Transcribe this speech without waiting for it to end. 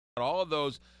all of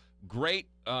those great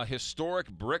historic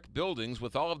brick buildings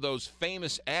with all of those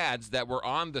famous ads that were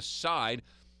on the side.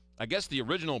 I guess the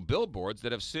original billboards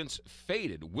that have since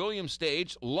faded. William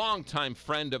Stage, longtime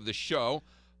friend of the show,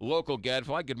 local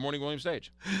gadfly. Good morning, William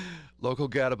Stage. Local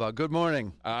gadabout. Good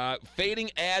morning. Fading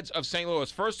Ads of St.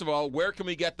 Louis. First of all, where can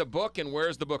we get the book, and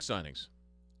where's the book signings?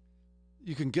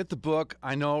 You can get the book,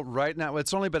 I know, right now.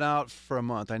 It's only been out for a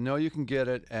month. I know you can get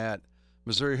it at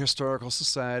Missouri Historical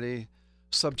Society,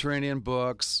 Subterranean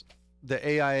Books, the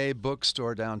AIA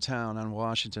bookstore downtown on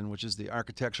Washington, which is the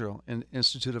Architectural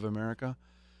Institute of America,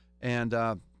 and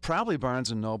probably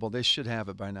Barnes & Noble. They should have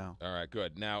it by now. All right,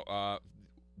 good. Now,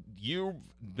 you've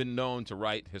been known to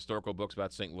write historical books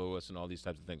about St. Louis and all these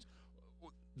types of things.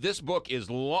 This book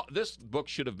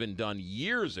should have been done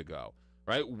years ago,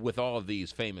 right? With all of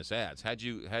these famous ads. How'd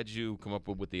you come up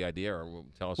with the idea, or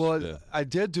tell us? Well, I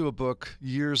did do a book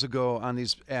years ago on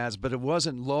these ads, but it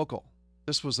wasn't local.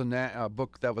 This was a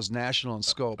book that was national in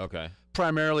scope. Okay.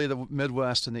 Primarily the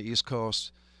Midwest and the East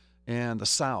Coast and the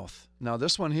South. Now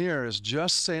this one here is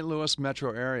just St. Louis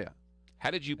metro area. How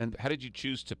did you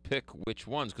choose to pick which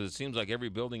ones? Because it seems like every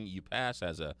building you pass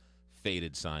has a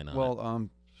faded sign on it. Well,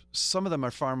 some of them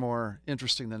are far more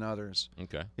interesting than others.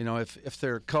 Okay. You know, if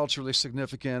they're culturally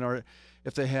significant, or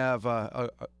if they have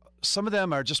some of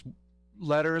them are just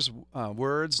letters,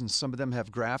 words, and some of them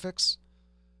have graphics.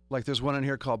 Like there's one in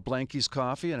here called Blanky's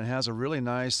Coffee, and it has a really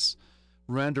nice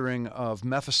rendering of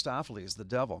Mephistopheles, the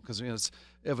devil, because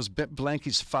it was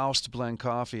Blanky's Faust blend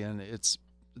coffee, and it's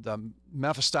the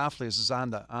Mephistopheles is on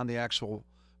the actual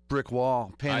brick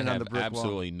wall, painted on the brick wall. I have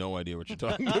absolutely no idea what you're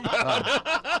talking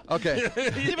about. Okay.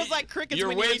 It was like crickets. You're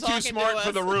when way you were too talking smart to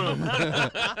for the room.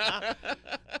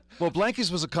 Well, Blanky's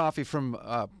was a coffee from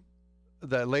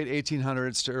the late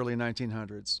 1800s to early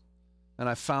 1900s, and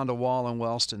I found a wall in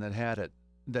Wellston that had it.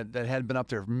 That had been up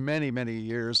there many, many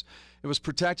years. It was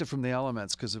protected from the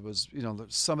elements because it was,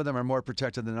 some of them are more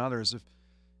protected than others.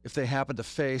 If they happen to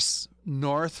face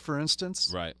north, for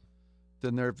instance, right,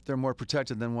 then they're more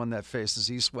protected than one that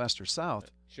faces east, west, or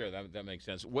south. Sure, that makes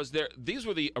sense. These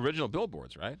were the original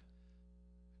billboards, right?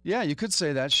 Yeah, you could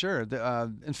say that. Sure.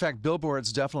 In fact,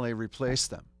 billboards definitely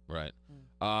replaced them. Right.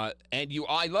 I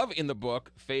love in the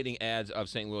book Fading Ads of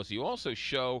St. Louis. You also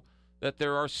show that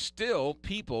there are still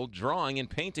people drawing and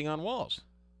painting on walls.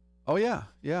 Oh, yeah,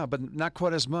 but not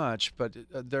quite as much. But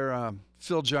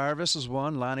Phil Jarvis is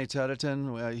one, Lonnie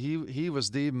Tedeton. He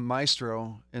was the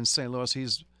maestro in St. Louis.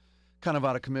 He's kind of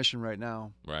out of commission right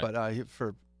now, right. But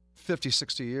for 50,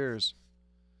 60 years.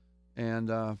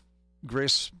 And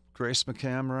Grace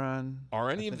McCameron. Are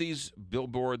any of these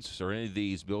billboards or any of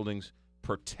these buildings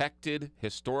protected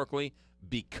historically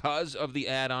because of the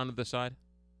ad on the side?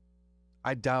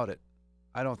 I doubt it.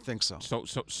 I don't think so.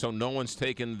 So no one's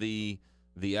taken the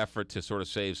effort to sort of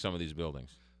save some of these buildings?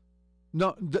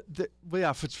 No, well,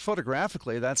 yeah,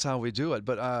 photographically, that's how we do it.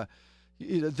 But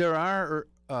there are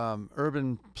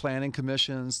urban planning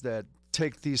commissions that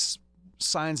take these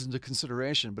signs into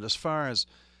consideration. But as far as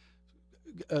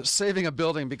saving a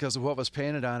building because of what was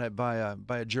painted on it by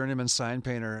a journeyman sign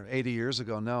painter 80 years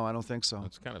ago, no, I don't think so.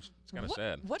 It's kind of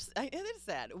sad. It is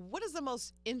sad. What is the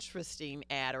most interesting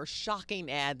ad or shocking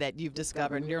ad that you've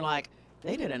discovered? And you're like,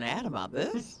 they did an ad about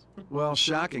this? Well,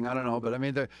 shocking, I don't know, but I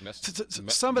mean,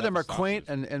 some of them are quaint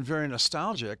and very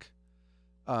nostalgic.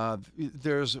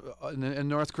 There's in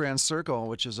North Grand Circle,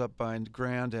 which is up by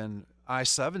Grand and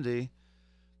I-70.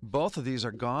 Both of these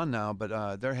are gone now,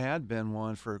 but there had been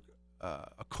one for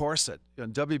a corset,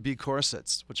 WB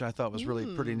corsets, which I thought was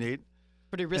really pretty neat.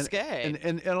 Pretty risque.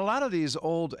 And a lot of these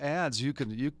old ads, you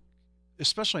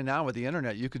especially now with the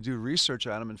internet, you could do research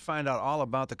on them and find out all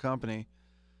about the company.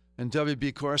 And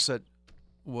WB Corset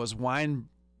was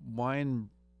Weingarten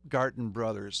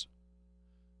Brothers.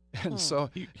 And so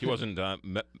he wasn't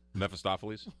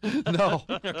Mephistopheles? No.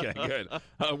 Okay, good.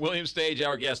 William Stage,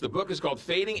 our guest. The book is called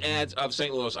Fading Ads of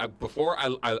St. Louis. Before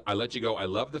I let you go, I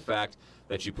love the fact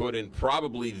that you put in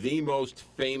probably the most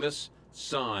famous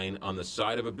sign on the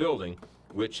side of a building,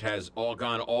 which has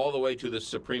gone all the way to the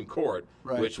Supreme Court,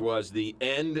 right, which was the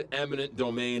End Eminent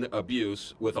Domain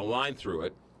Abuse with a line through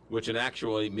it, which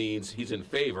actually means he's in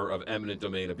favor of eminent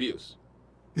domain abuse.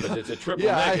 Because it's a triple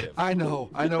negative. I know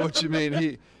what you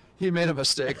mean. He made a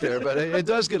mistake there, but it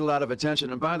does get a lot of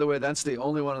attention. And by the way, that's the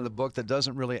only one in the book that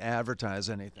doesn't really advertise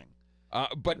anything.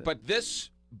 But this,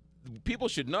 people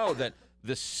should know that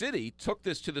the city took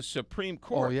this to the Supreme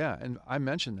Court. Oh, yeah, and I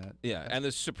mentioned that. Yeah, and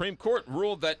the Supreme Court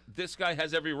ruled that this guy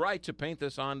has every right to paint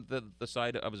this on the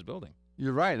side of his building.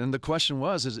 You're right, and the question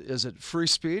was, is it free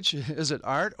speech, is it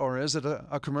art, or is it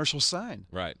a commercial sign?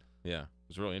 Right, yeah, it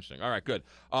was really interesting. All right, good.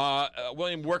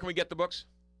 William, where can we get the books?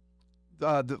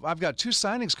 I've got 2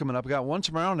 signings coming up. I got one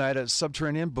tomorrow night at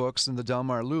Subterranean Books in the Del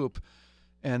Mar Loop,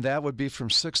 and that would be from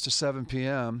 6 to 7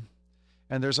 p.m.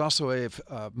 And there's also a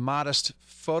modest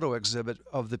photo exhibit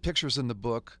of the pictures in the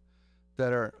book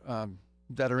that are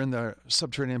in the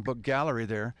Subterranean Book Gallery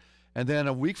there. And then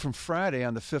a week from Friday,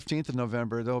 on the 15th of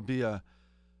November, there'll be a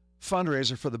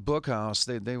fundraiser for the Book House.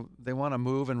 They want to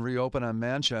move and reopen on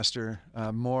Manchester,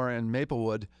 more in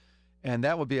Maplewood, and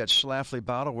that will be at Schlafly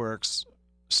Bottle Works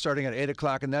starting at 8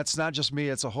 o'clock. And that's not just me;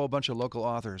 it's a whole bunch of local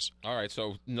authors. All right,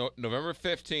 so November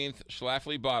 15th,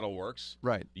 Schlafly Bottle Works.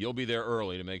 Right. You'll be there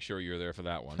early to make sure you're there for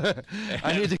that one.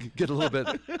 I need to get a little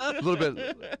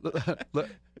bit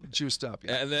juiced up.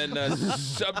 Yeah. And then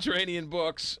Subterranean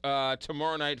Books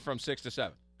tomorrow night from 6 to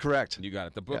 7. Correct. You got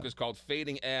it. The book is called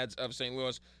Fading Ads of St.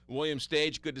 Louis. William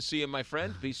Stage, good to see you, my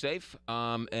friend. Be safe,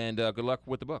 and good luck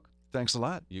with the book. Thanks a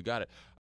lot. You got it.